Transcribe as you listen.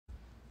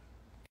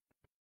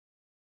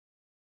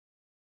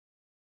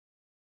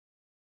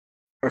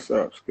What's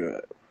up,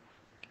 Scott?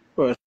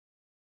 What's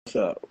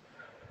up?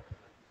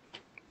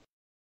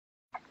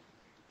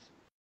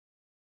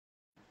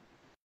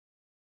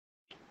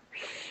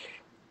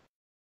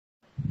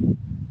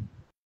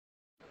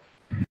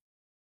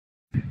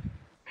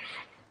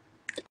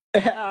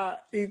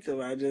 He told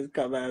me I just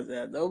come out and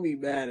said, don't be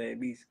mad at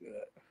me, Scott.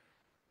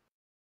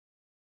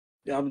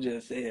 I'm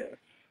just saying.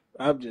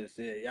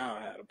 Y'all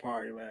had a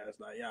party last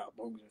night. Y'all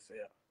bogus as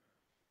hell.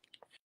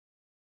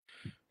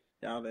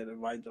 Y'all didn't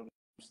invite them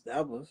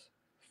steppers.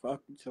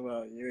 Fuck you talking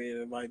about you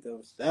ain't invite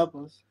them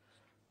steppers.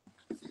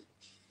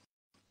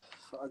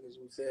 Fuck as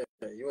you said.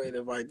 You ain't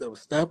invite them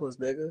steppers,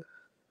 nigga.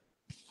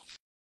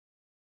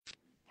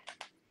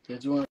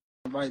 Did you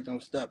invite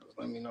them steppers?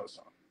 Let me know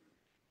something.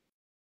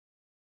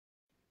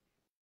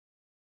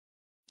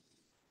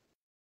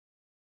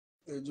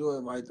 Did you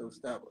invite them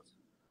steppers?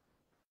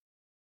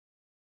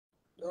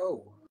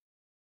 No.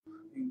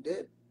 You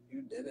did.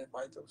 You did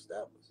invite them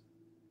steppers.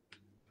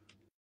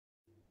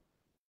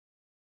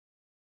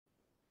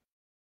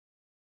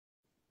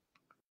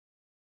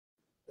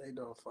 They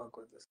don't fuck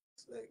with this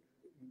snake.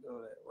 You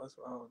know that. What's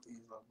wrong with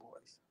these little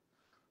boys?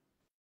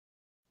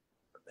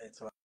 They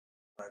talk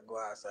like go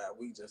outside.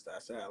 We just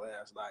outside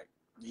last night.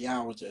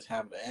 Y'all was just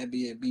having an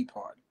Airbnb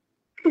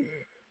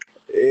party.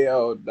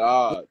 Hell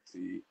nah,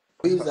 T.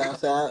 We was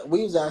outside.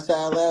 We was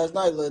outside last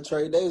night, little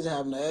Trey. They was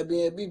having an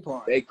Airbnb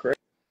party. They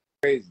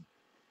crazy.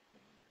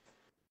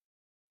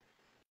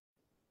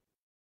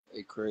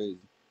 They crazy.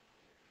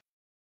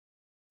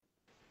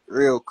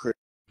 Real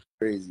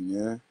crazy,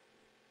 man.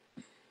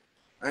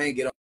 I ain't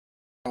get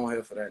on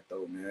here for that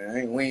though, man. I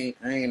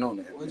ain't on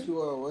that. What Man. you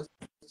what's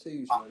to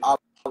you, shorty?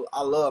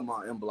 I love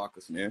my M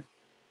blockers, man.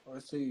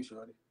 What's to you,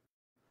 shorty?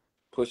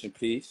 Pushing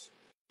peace.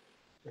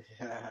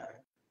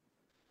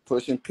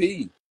 Pushing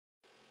P.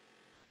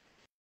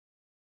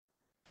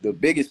 The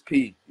biggest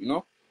P, you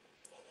know?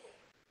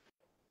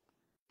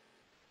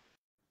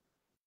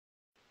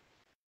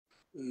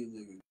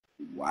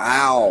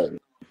 Wow.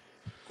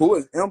 Who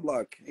is M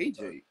Block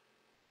KJ?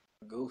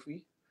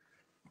 Goofy.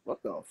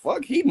 What the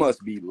fuck? He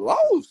must be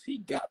lost. He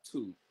got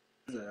to.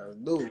 Yeah,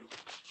 dude.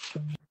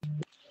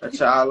 That's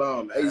y'all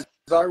on, man. Hey,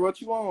 sorry,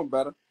 what you on,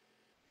 brother?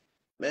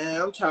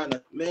 Man, I'm trying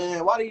to.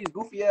 Man, why these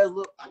goofy ass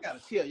look? I gotta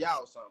tell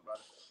y'all something,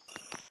 brother.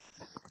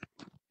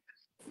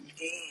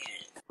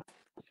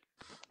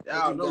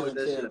 Y'all know what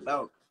that shit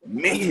about.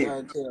 Man. You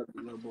Man. gotta tell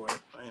me, little boy.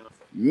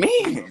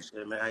 Man.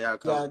 Shit, man, how y'all You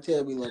come? gotta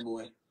tell me, little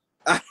boy.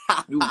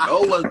 You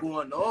know what's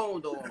going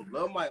on, though.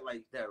 Love might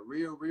like that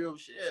real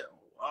shit.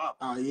 Wow.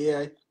 Oh,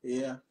 yeah.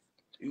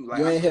 You like,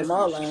 You ain't hit it's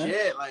my some line.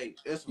 shit, like,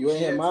 it's some You ain't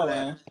shit hit my to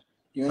line. that.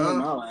 You ain't hit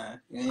my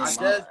line. You ain't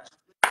hit my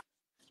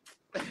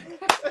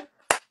line.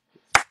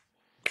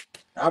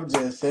 I'm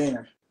just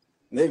saying.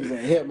 Niggas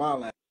ain't hit my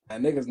line.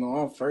 Niggas know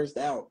I'm first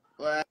out.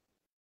 Well,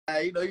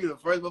 you know you the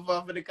first before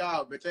I'm finna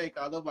call, bitch. I ain't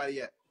called nobody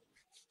yet.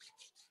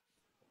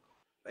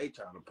 They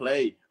trying to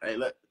play. Hey,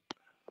 look.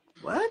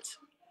 What?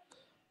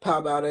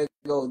 Pop out there,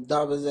 go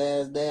dump his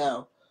ass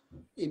down.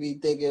 He be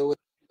thinking with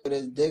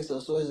his dick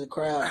so switch the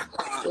crowd.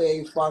 We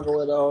ain't fucking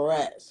with no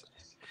rats.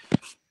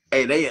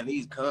 Hey, they in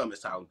these comments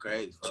talking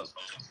crazy, folks.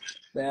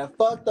 Man,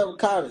 fucked up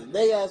comments.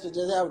 They ass was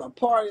just having a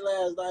party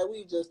last night.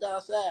 We just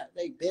outside.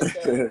 They bitch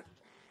ass.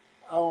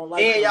 I don't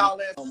like And them y'all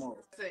no more.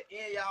 saying,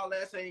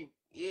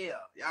 yeah,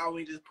 y'all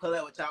ain't just pull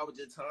out what y'all was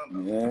just talking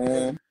about.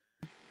 Man.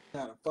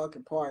 Had a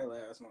fucking party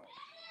last night.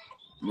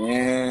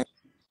 Man.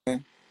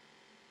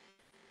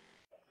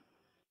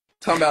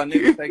 Talking about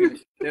niggas taking the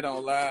shit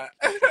online.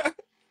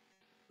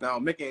 No,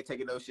 Mickey ain't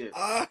taking no shit.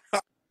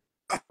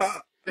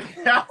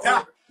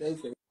 They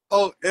say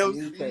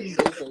MC. they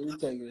say you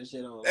taking this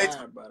shit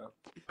online, brother.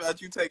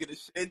 About you taking the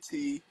shit,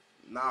 T.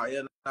 Nah,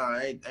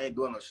 I ain't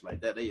doing no shit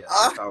like that. They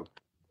talking.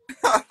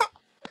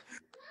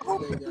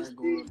 What they got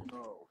going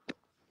on?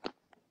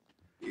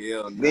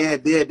 Yeah,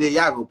 Then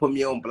y'all gonna put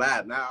me on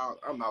blast. Now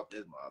I'm out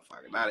this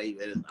motherfucker. Now they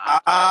just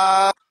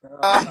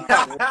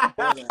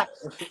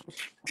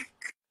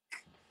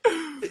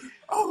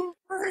oh,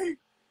 right.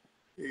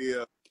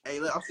 Yeah. Hey,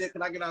 look, I'm saying,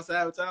 can I get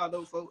outside with y'all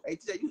though, folks? Hey,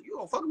 TJ, you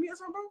gonna fuck with me or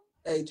something, bro?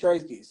 Hey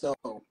Tracy, so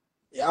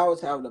y'all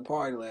was having a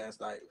party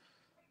last night,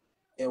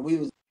 and we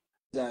was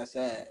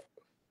outside,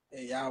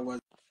 and y'all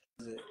wasn't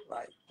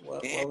like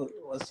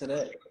what's to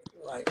that?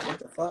 Like what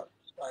the fuck?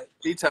 Like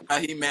He talking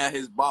about he mad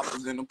his bop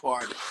was in the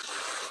party.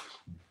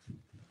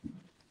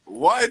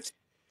 What?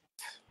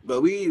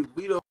 But we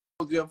don't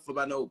give a fuck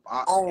about no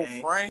box Oh,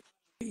 game. Frank.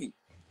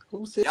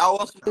 who said Y'all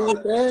want some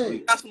that?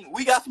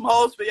 we got some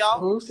hoes for y'all.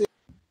 Who said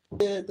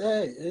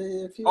that?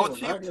 If you want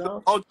to knock it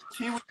off. On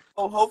Chi,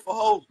 hoe for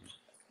hoe.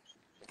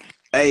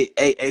 Hey,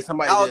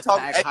 somebody Y'all just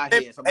talking. tagged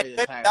Hothead. Somebody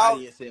just tagged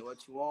Hothead and said,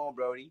 what you want,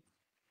 Brody?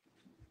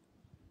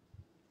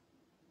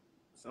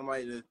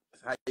 Somebody just,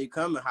 how you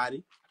coming,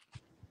 Hottie?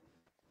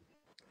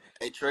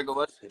 Hey, Trigger,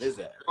 what is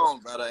that? on,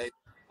 brother? Hey,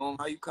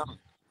 how you coming?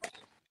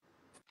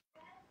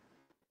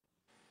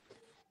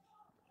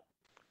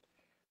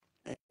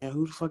 And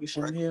who the fuck is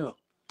Chanel?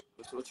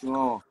 What you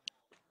on?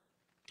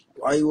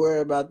 Why you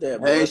worried about that,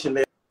 boy? Hey,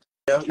 Chanel.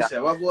 You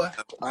said what, boy?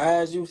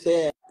 As you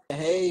said,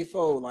 hey,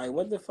 fo, like,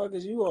 what the fuck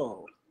is you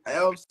on? I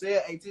am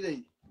saying, hey,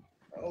 today.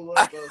 Oh,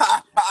 look, bro.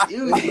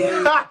 You.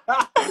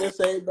 This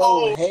ain't no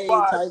Oh hey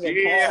my type of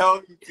shit, part.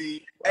 help you,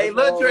 T. Hey, What's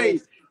look, all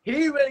Trace. this?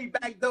 He really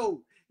back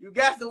though. You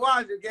got to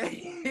watch it, okay?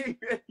 He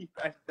really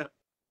back though.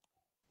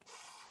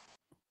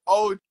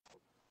 Oh,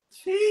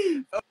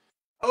 gee.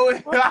 Oh,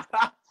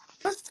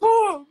 Let's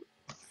talk.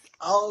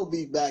 I'll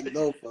be back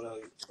though for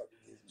the.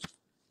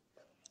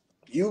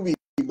 You be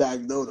back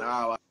though.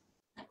 nah,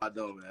 I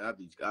don't, man.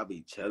 I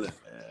be chilling,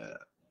 man.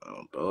 I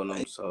don't throw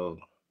them so.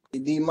 Hey,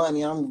 D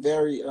Money, I'm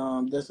very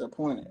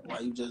disappointed. Why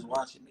you just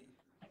watching me?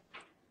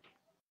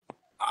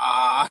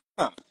 Ah,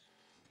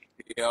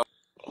 yeah.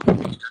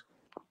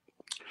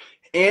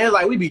 And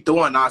like we be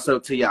throwing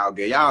ourselves to y'all,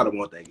 gang. Y'all don't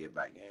want that get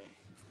back,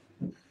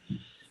 gang.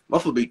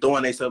 Motherfucker be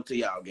throwing themselves to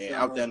y'all, gang.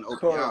 Out there in the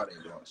open, y'all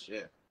ain't doing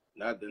shit.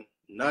 Nothing.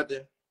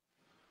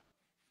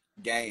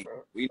 Gang.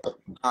 We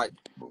not,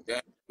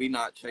 gang. We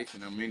not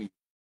chasing them any.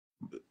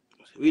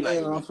 We not And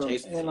even I'm really finna,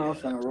 chasing and it, I'm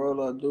yeah. finna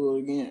roll up, do it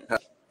again.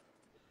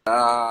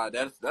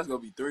 That's gonna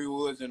be 3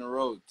 woods in a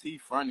row. T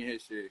fronting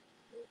his shit.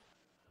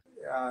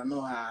 Yeah, I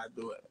know how I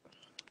do it.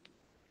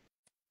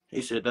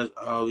 He said that's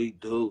all we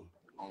do.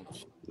 On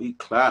We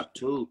clap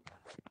too.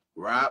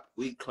 Rap,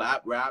 we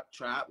clap, rap,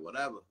 trap,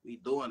 whatever. We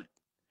doing it.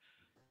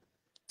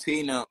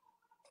 T now.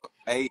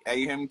 Hey,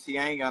 him T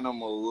ain't got no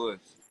more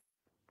woods.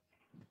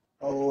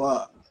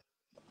 Oh,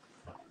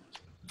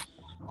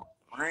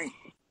 Right.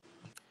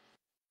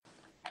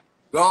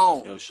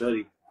 Gone. Yo,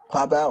 Shuddy.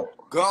 pop out.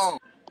 Gone.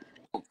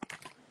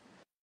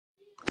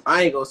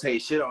 I ain't gonna say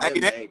shit on Hey,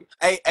 him, gang.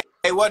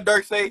 hey, what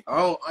Dirk say?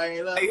 I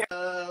ain't Hey,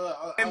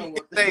 I him don't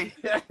want say,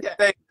 that.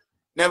 say,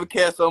 never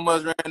cared so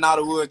much, ran out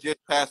of wood just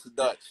past the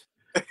Dutch.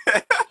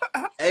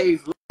 Hey,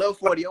 Lil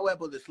 40, your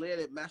weapon the sled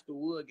at Master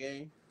Wood,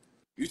 gang.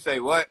 You say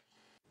what?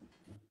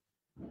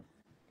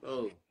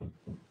 Oh,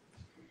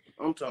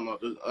 I'm talking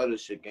about this other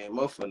shit, gang.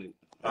 More funny.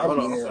 I'm Hold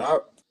on, I'm getting,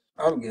 finna.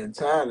 I'm getting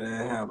tired of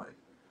that habit.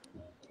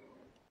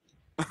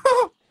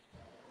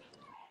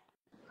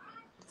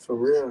 For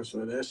real,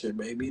 so that shit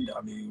made me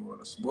not even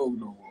want to smoke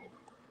no more.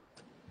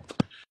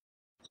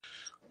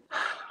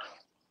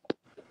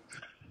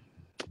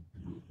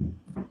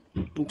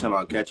 I'm talking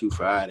about catch you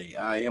Friday.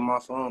 I am my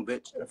phone,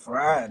 bitch.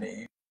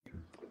 Friday,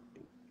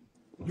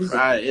 you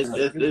got,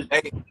 Friday.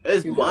 Hey,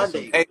 It's you got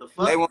some, Monday. hey, What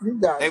the they fuck? want, you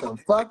got they some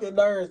want, fucking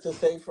nerves to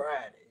say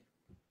Friday.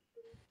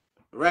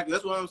 Record,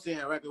 that's what I'm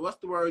saying, Record. What's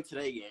the word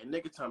today, gang?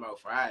 Nigga talking about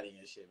Friday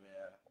and shit,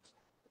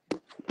 man.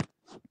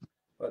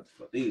 What the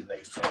fuck these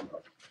niggas talking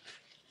about?